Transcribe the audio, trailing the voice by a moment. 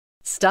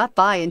Stop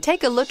by and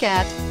take a look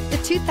at the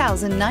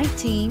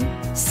 2019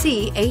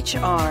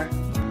 CHR.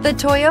 The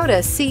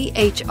Toyota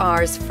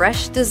CHR's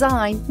fresh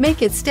design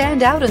make it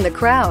stand out in the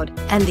crowd,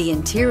 and the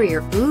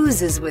interior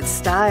oozes with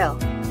style.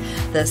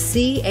 The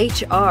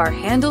CHR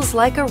handles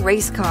like a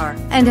race car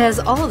and has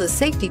all the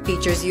safety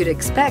features you'd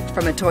expect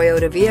from a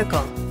Toyota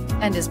vehicle,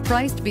 and is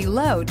priced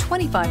below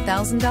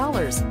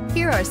 $25,000.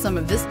 Here are some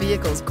of this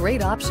vehicle's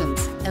great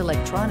options: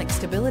 electronic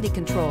stability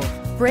control,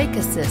 brake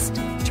assist,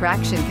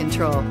 traction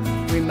control,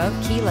 remote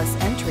keyless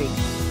entry,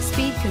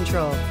 speed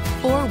control,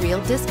 four-wheel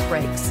disc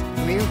brakes,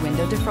 rear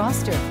window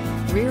defroster,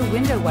 rear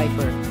window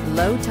wiper,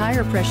 low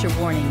tire pressure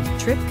warning,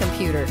 trip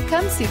computer.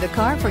 Come see the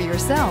car for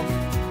yourself.